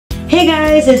Hey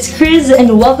guys, it's Kriz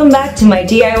and welcome back to my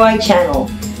DIY channel.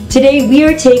 Today we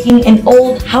are taking an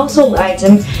old household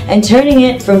item and turning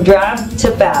it from drab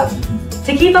to fab.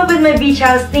 To keep up with my beach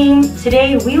house theme,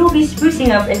 today we will be sprucing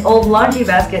up an old laundry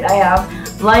basket I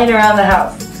have lying around the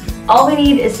house. All we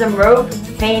need is some rope,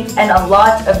 paint, and a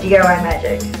lot of DIY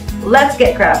magic. Let's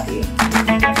get crafty.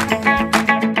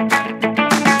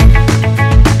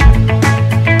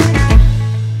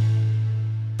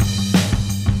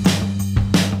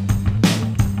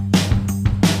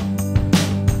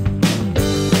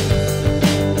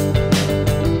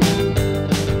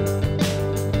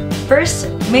 First,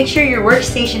 make sure your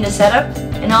workstation is set up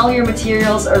and all your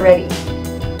materials are ready.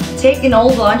 Take an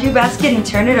old laundry basket and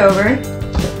turn it over,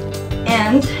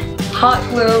 and hot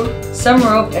glue some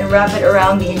rope and wrap it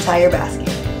around the entire basket.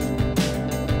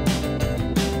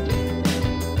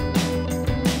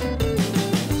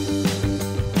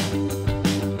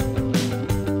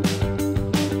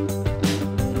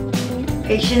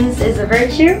 Patience is a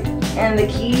virtue, and the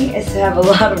key is to have a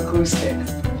lot of glue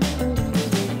sticks.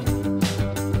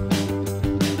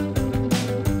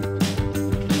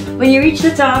 When you reach the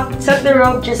top, tuck the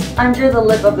rope just under the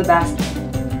lip of the basket.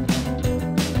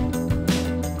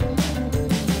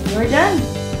 We're done.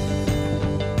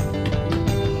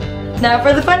 Now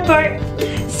for the fun part,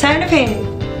 it's time to paint.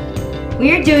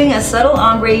 We are doing a subtle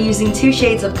ombre using two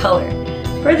shades of color.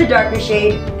 For the darker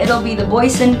shade, it'll be the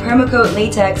Boysen Permacoat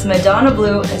Latex Madonna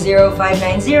Blue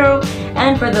 0590,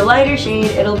 and for the lighter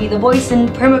shade, it'll be the Boysen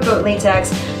Permacoat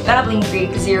Latex Babbling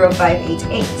Creek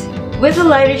 0588. With the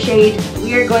lighter shade,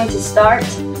 we are going to start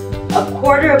a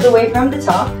quarter of the way from the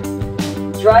top,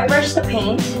 dry brush the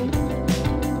paint,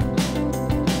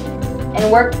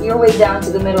 and work your way down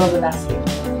to the middle of the basket.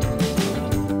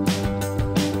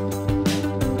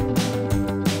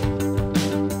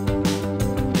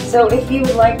 So if you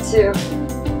would like to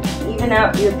even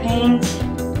out your paint,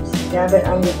 just dab it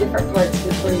on the different parts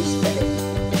before you spread it.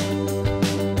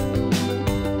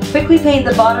 Quickly paint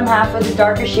the bottom half of the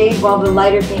darker shade while the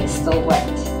lighter paint is still wet.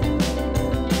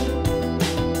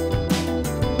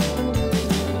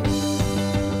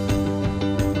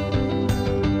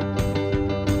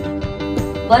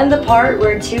 Blend the part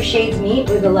where two shades meet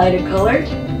with the lighter color.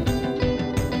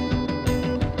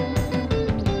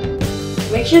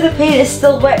 Make sure the paint is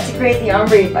still wet to create the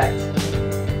ombre effect.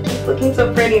 It's looking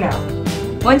so pretty now.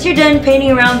 Once you're done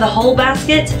painting around the whole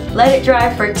basket, let it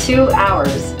dry for 2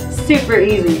 hours. Super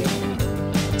easy.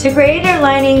 To create our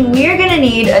lining, we are going to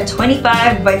need a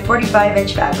 25 by 45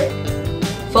 inch fabric.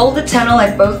 Fold the tunnel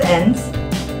at both ends.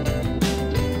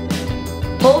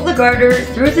 Pull the garter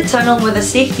through the tunnel with a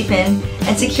safety pin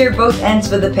and secure both ends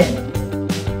with a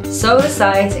pin. Sew the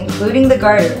sides, including the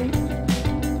garter.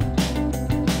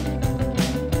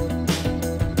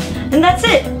 And that's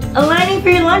it! A lining for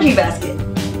your laundry basket.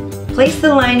 Place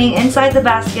the lining inside the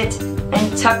basket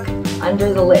and tuck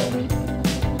under the lid.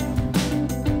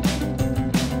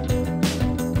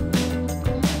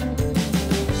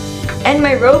 And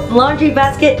my rope laundry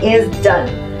basket is done.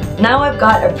 Now I've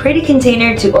got a pretty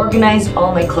container to organize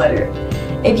all my clutter.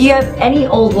 If you have any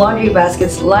old laundry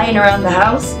baskets lying around the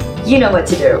house, you know what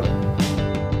to do.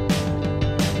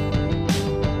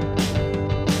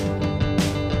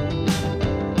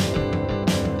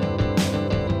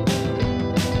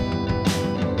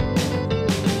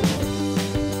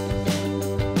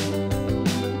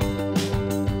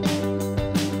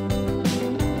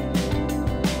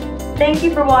 Thank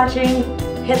you for watching.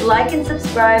 Hit like and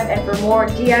subscribe, and for more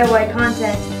DIY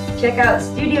content, check out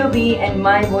Studio B and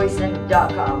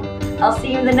myboysen.com. I'll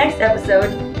see you in the next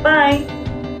episode. Bye!